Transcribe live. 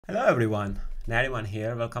Hello everyone, Nariman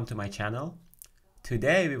here, welcome to my channel.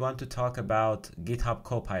 Today we want to talk about GitHub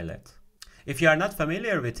Copilot. If you are not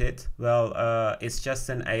familiar with it, it's just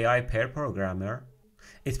an AI pair programmer.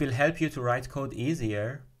 It will help you to write code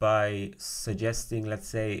easier by suggesting, let's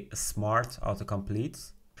say, smart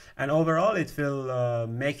autocompletes. And overall it will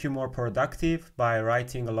make you more productive by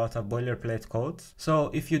writing a lot of boilerplate code. So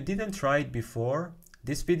if you didn't try it before,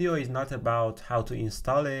 this video is not about how to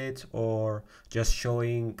install it or just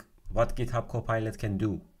showing what GitHub Copilot can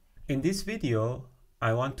do. In this video,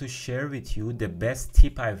 I want to share with you the best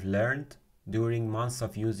tip I've learned during months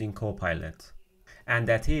of using Copilot. And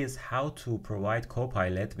that is how to provide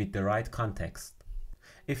Copilot with the right context.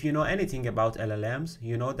 If you know anything about LLMs,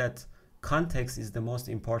 you know that context is the most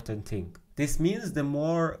important thing. This means the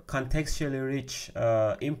more contextually rich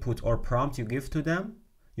input or prompt you give to them,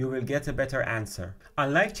 you will get a better answer.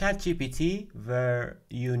 Unlike ChatGPT, where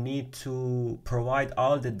you need to provide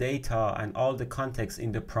all the data and all the context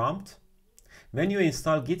in the prompt, when you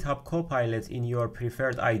install GitHub Copilot in your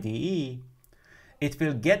preferred IDE, it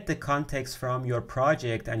will get the context from your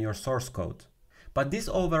project and your source code. But this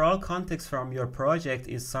overall context from your project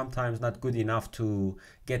is sometimes not good enough to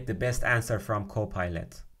get the best answer from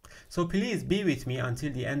Copilot. So please be with me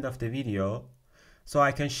until the end of the video, so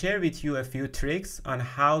I can share with you a few tricks on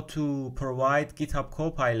how to provide GitHub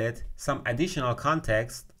Copilot some additional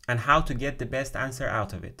context and how to get the best answer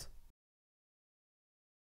out of it.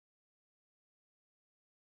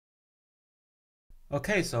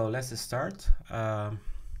 Okay, so let's start.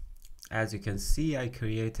 As you can see, I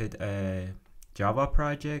created a Java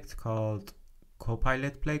project called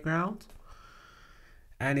Copilot Playground,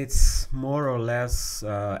 and it's more or less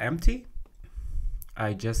empty.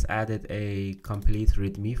 I just added a complete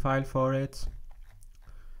README file for it,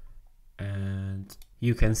 and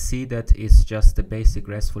you can see that it's just the basic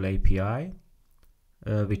RESTful API,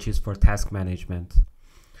 which is for task management.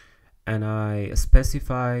 And I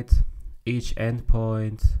specified each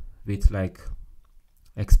endpoint with like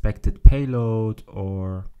expected payload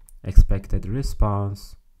or expected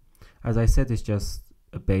response. As I said, it's just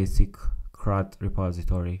a basic CRUD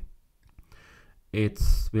repository. It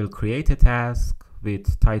will create a task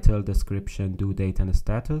with title, description, due date, and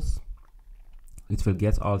status. It will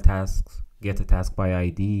get all tasks, get a task by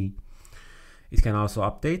ID. It can also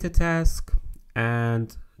update a task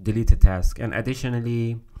and delete a task. And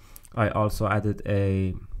additionally, I also added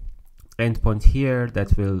a endpoint here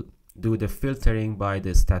that will do the filtering by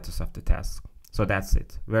the status of the task. So that's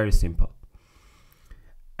it, very simple.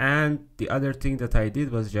 And the other thing that I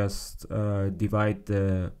did was just divide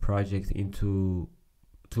the project into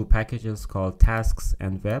two packages called tasks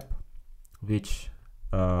and web, which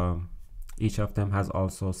each of them has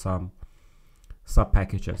also some sub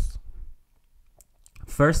packages.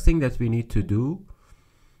 First thing that we need to do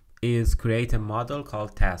is create a model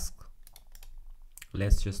called task.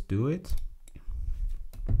 Let's just do it.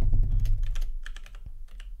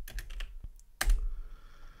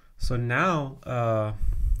 So now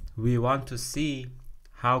we want to see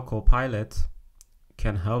how Copilot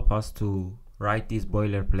can help us to write these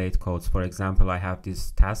boilerplate codes. For example, I have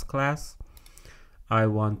this task class. I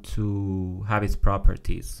want to have its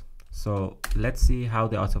properties. So let's see how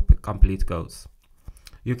the autocomplete goes.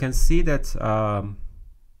 You can see that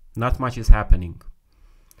not much is happening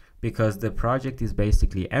because the project is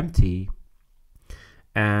basically empty.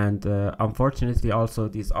 And unfortunately also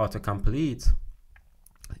this autocomplete,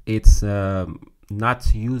 it's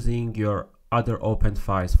not using your other open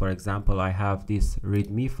files. For example, I have this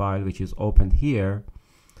README file which is opened here,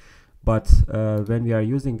 but when we are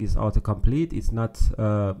using this autocomplete, it's not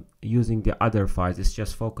using the other files. It's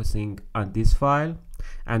just focusing on this file,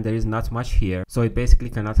 and there is not much here, so it basically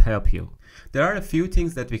cannot help you. There are a few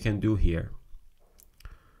things that we can do here.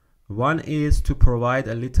 One is to provide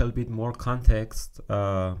a little bit more context,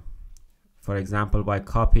 for example, by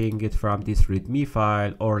copying it from this README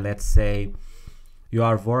file, or let's say you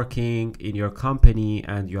are working in your company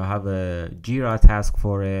and you have a Jira task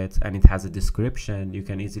for it and it has a description. You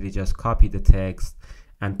can easily just copy the text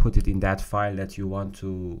and put it in that file that you want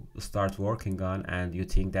to start working on, and you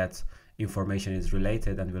think that information is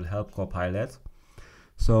related and will help Copilot.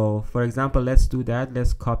 So for example, let's do that.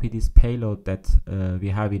 Let's copy this payload that we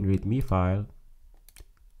have in README file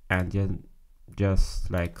and just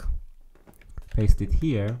like paste it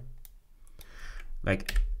here,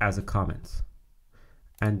 like as a comment.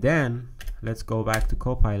 And then let's go back to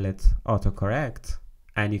Copilot autocorrect,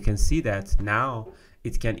 and you can see that now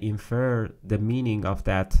it can infer the meaning of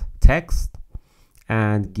that text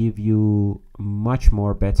and give you much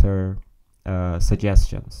more better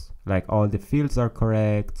suggestions. Like all the fields are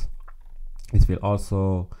correct, It will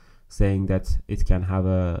also saying that it can have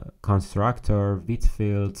a constructor, with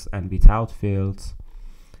fields and without fields,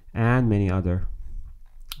 and many other.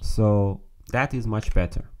 So that is much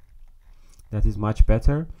better. That is much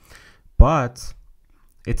better, but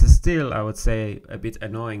it is still, I would say, a bit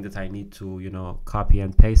annoying that I need to, you know, copy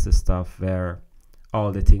and paste the stuff where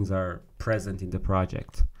all the things are present in the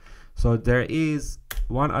project. So there is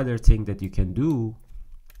one other thing that you can do,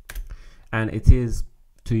 and it is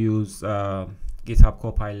to use GitHub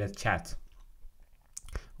Copilot chat.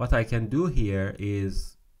 What I can do here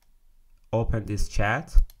is open this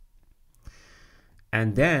chat,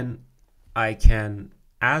 and then I can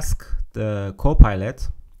ask the Copilot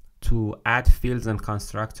to add fields and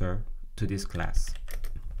constructor to this class.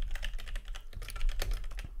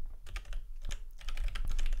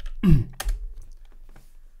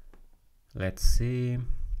 Let's see.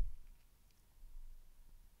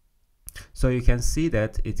 So you can see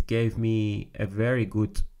that it gave me a very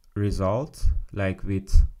good result, like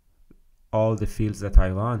with all the fields that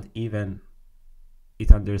I want. Even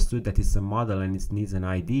it understood that it's a model and it needs an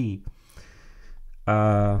ID.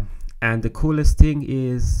 And the coolest thing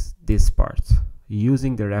is this part,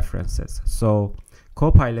 using the references. So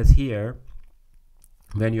Copilot here,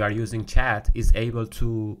 when you are using chat, is able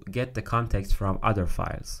to get the context from other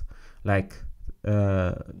files, like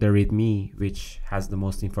the README, which has the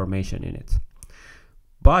most information in it.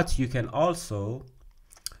 But you can also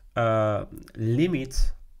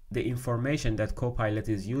limit the information that Copilot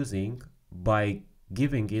is using by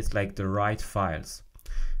giving it like the right files.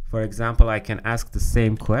 For example, I can ask the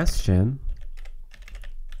same question,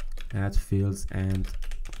 add fields and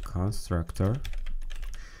constructor,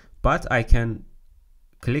 but I can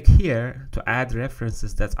click here to add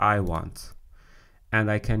references that I want.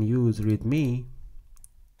 And I can use README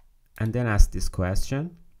and then ask this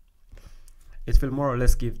question. It will more or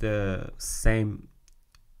less give the same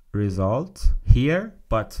result here,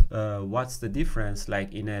 but what's the difference?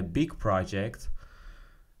 Like in a big project,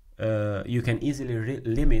 you can easily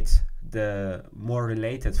limit the more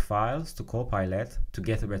related files to Copilot to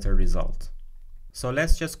get a better result. So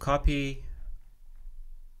let's just copy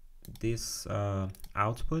this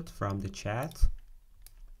output from the chat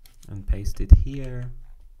and paste it here.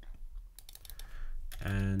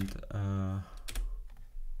 And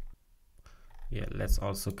yeah, let's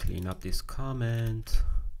also clean up this comment.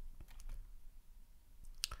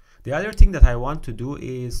 The other thing that I want to do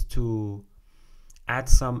is to add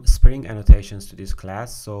some Spring annotations to this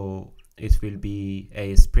class, so it will be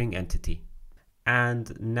a Spring entity.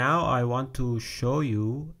 And now I want to show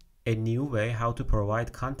you a new way how to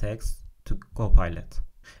provide context to Copilot.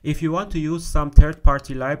 If you want to use some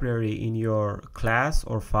third-party library in your class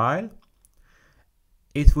or file,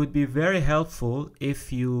 it would be very helpful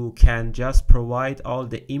if you can just provide all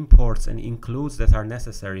the imports and includes that are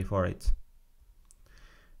necessary for it.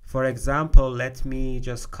 For example, let me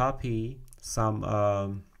just copy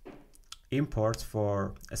some imports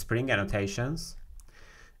for Spring annotations,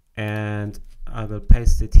 and I will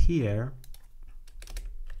paste it here.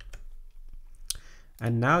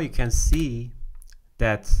 And now you can see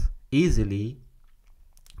that easily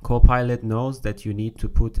Copilot knows that you need to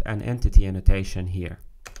put an entity annotation here.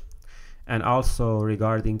 And also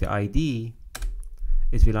regarding the ID,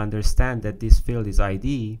 it will understand that this field is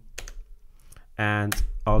ID and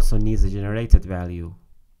also needs a generated value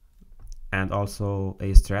and also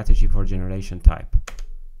a strategy for generation type.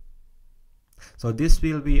 So this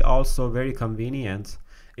will be also very convenient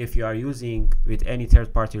if you are using with any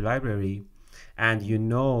third-party library and you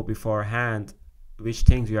know beforehand which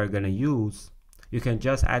things you are going to use. You can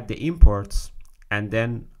just add the imports and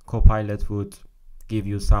then Copilot would give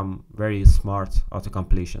you some very smart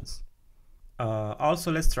auto-completions.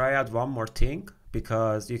 Also, let's try out one more thing,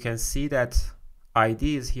 because you can see that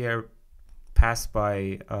ID is here passed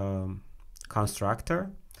by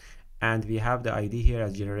constructor, and we have the ID here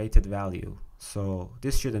as generated value. So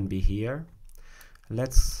this shouldn't be here.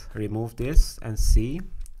 Let's remove this and see.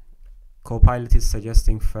 Copilot is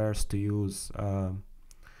suggesting first to use an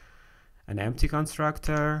empty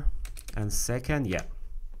constructor, and second, yeah,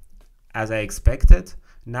 as I expected.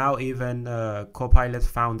 Now even Copilot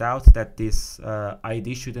found out that this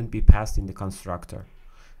ID shouldn't be passed in the constructor,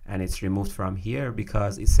 and it's removed from here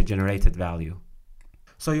because it's a generated value.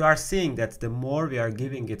 So you are seeing that the more we are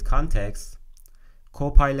giving it context,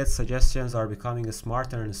 Copilot suggestions are becoming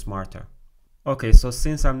smarter and smarter. Okay, so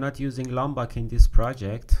since I'm not using Lombok in this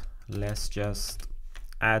project, let's just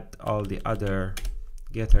add all the other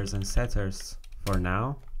getters and setters for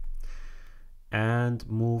now and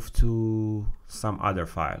move to some other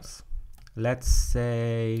files. Let's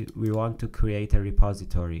say we want to create a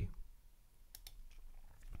repository.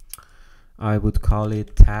 I would call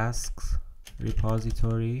it tasks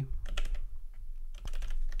repository.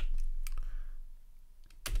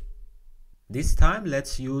 This time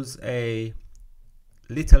let's use a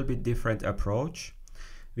little bit different approach.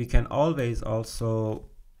 We can always also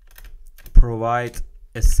provide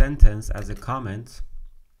a sentence as a comment.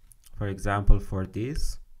 For example, for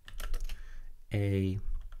this, a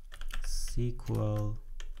SQL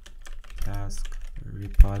task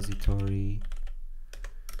repository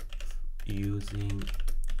using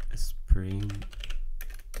Spring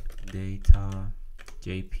Data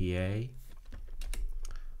JPA.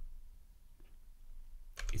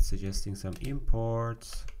 It's suggesting some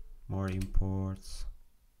imports, more imports,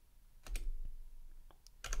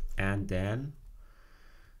 and then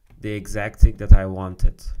the exact thing that I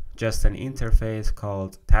wanted. Just an interface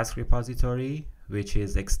called task repository, which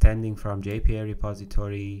is extending from JPA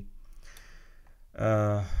repository.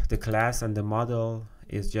 The class and the model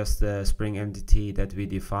is just the Spring MDT that we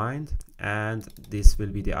defined, and this will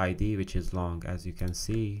be the ID, which is long. As you can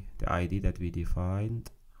see, the ID that we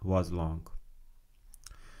defined was long.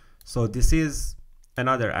 So this is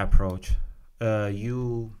another approach.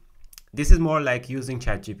 This is more like using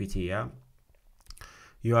ChatGPT, yeah?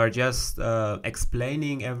 You are just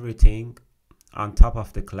explaining everything on top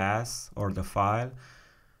of the class or the file,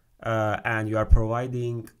 and you are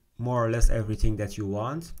providing more or less everything that you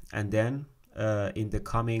want, and then in the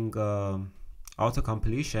coming auto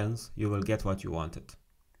completions you will get what you wanted.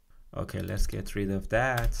 Okay, let's get rid of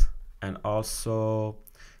that. And also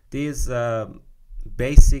these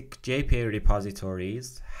basic JPA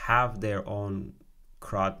repositories have their own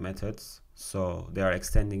CRUD methods, so they are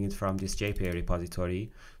extending it from this JPA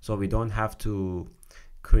repository, so we don't have to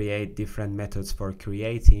create different methods for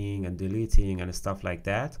creating and deleting and stuff like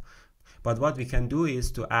that. But what we can do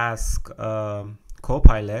is to ask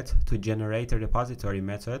Copilot to generate a repository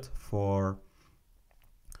method for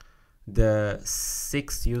the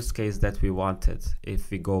 6th use case that we wanted.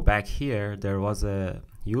 If we go back here, there was a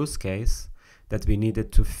use case that we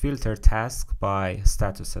needed to filter tasks by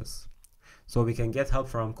statuses. So we can get help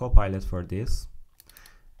from Copilot for this.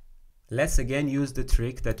 Let's again use the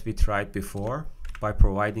trick that we tried before by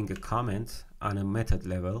providing a comment on a method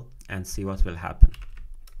level and see what will happen.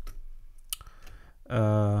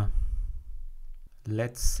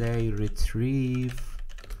 Let's say retrieve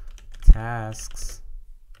tasks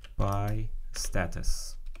by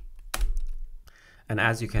status. And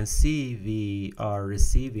as you can see, we are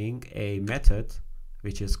receiving a method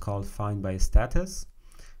which is called find by status,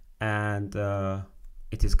 and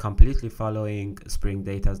it is completely following Spring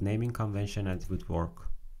Data's naming convention, and it would work.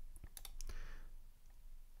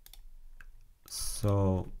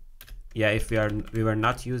 So yeah, if we were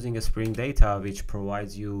not using a Spring Data which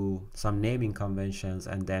provides you some naming conventions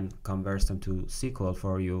and then converts them to SQL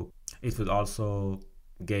for you, it would also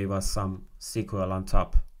give us some SQL on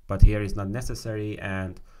top. But here is not necessary,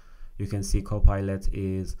 and you can see Copilot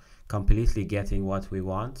is completely getting what we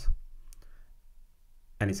want,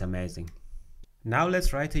 and it's amazing. Now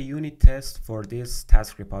let's write a unit test for this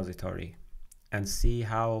task repository and see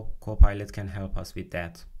how Copilot can help us with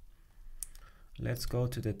that. Let's go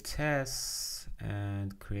to the tests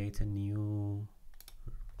and create a new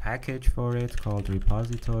package for it called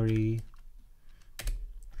repository.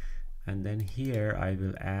 And then here I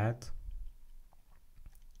will add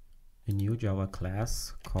a new Java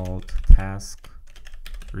class called task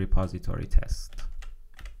repository test.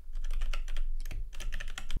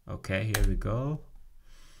 Okay, here we go.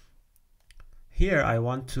 Here I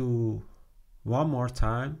want to one more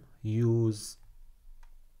time use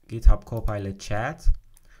GitHub Copilot chat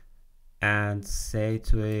and say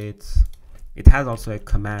to it, it has also a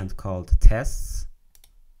command called tests.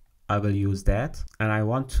 I will use that, and I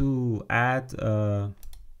want to add a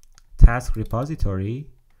task repository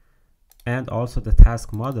and also the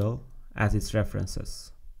task model as its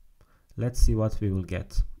references. Let's see what we will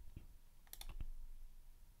get.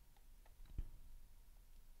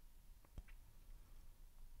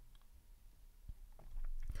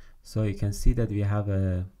 So you can see that we have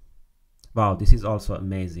a, wow, this is also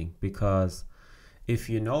amazing, because if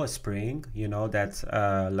you know a Spring, you know that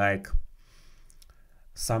like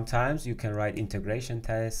sometimes you can write integration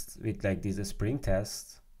tests with like these Spring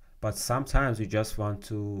tests, but sometimes you just want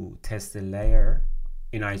to test the layer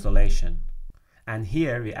in isolation. And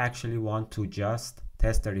here we actually want to just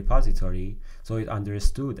test the repository, so it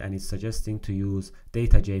understood and it's suggesting to use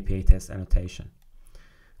data JPA test annotation.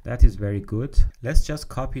 That is very good. Let's just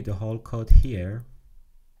copy the whole code here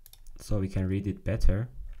so we can read it better.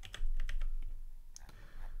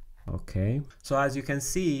 Okay, so as you can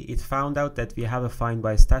see, it found out that we have a find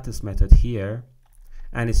by status method here,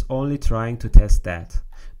 and it's only trying to test that.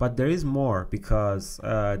 But there is more, because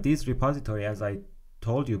this repository, as I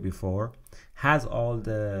told you before, has all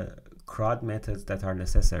the CRUD methods that are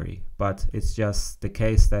necessary, but it's just the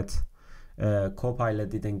case that Copilot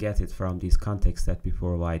didn't get it from these contexts that we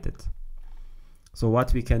provided. So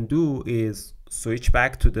what we can do is switch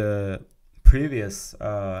back to the previous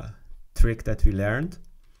trick that we learned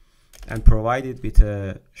and provide it with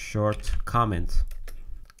a short comment.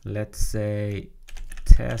 Let's say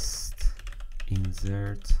test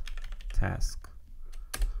insert task,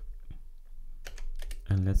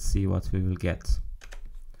 and let's see what we will get.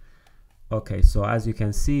 Okay, so as you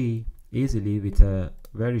can see easily with a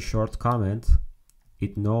very short comment,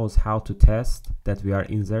 it knows how to test that we are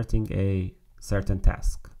inserting a certain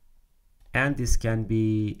task. And this can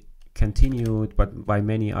be continued but by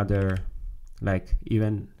many other, like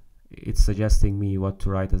even it's suggesting me what to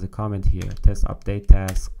write as a comment here, test update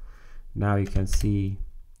task. Now you can see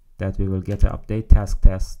that we will get an update task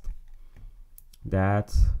test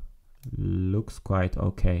that looks quite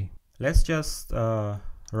okay. Let's just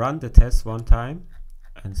run the test one time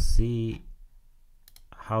and see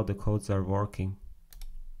how the codes are working.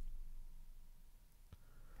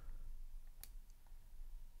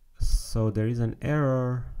 So there is an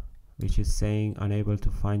error which is saying unable to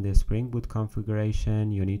find the Spring Boot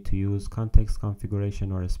configuration. You need to use context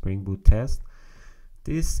configuration or a Spring Boot test.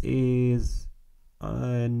 This is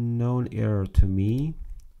a known error to me.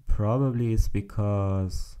 Probably it's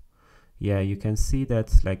because, yeah, you can see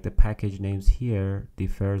that like the package names here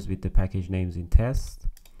differs with the package names in test.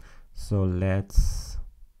 So let's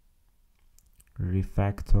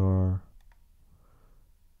refactor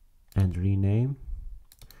and rename.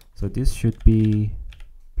 So this should be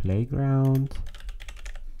playground,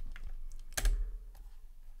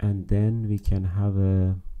 and then we can have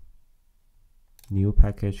a new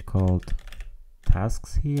package called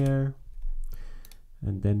tasks here,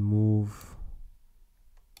 and then move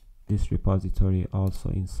this repository also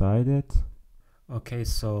inside it. Okay,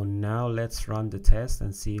 so now let's run the test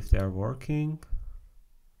and see if they are working.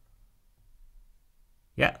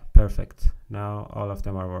 Yeah, perfect. Now all of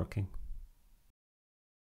them are working.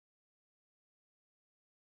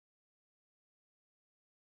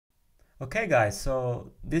 Okay guys,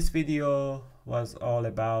 so this video was all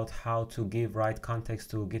about how to give right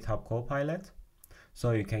context to GitHub Copilot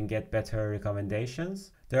so you can get better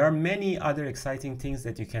recommendations. There are many other exciting things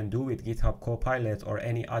that you can do with GitHub Copilot or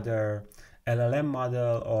any other LLM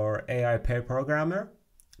model or AI pair programmer.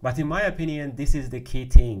 But in my opinion, this is the key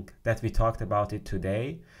thing that we talked about it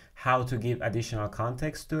today, how to give additional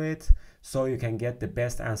context to it so you can get the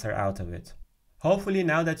best answer out of it. Hopefully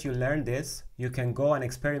now that you learned this, you can go and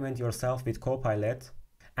experiment yourself with Copilot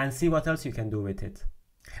and see what else you can do with it.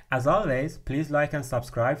 As always, please like and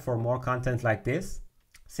subscribe for more content like this.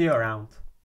 See you around.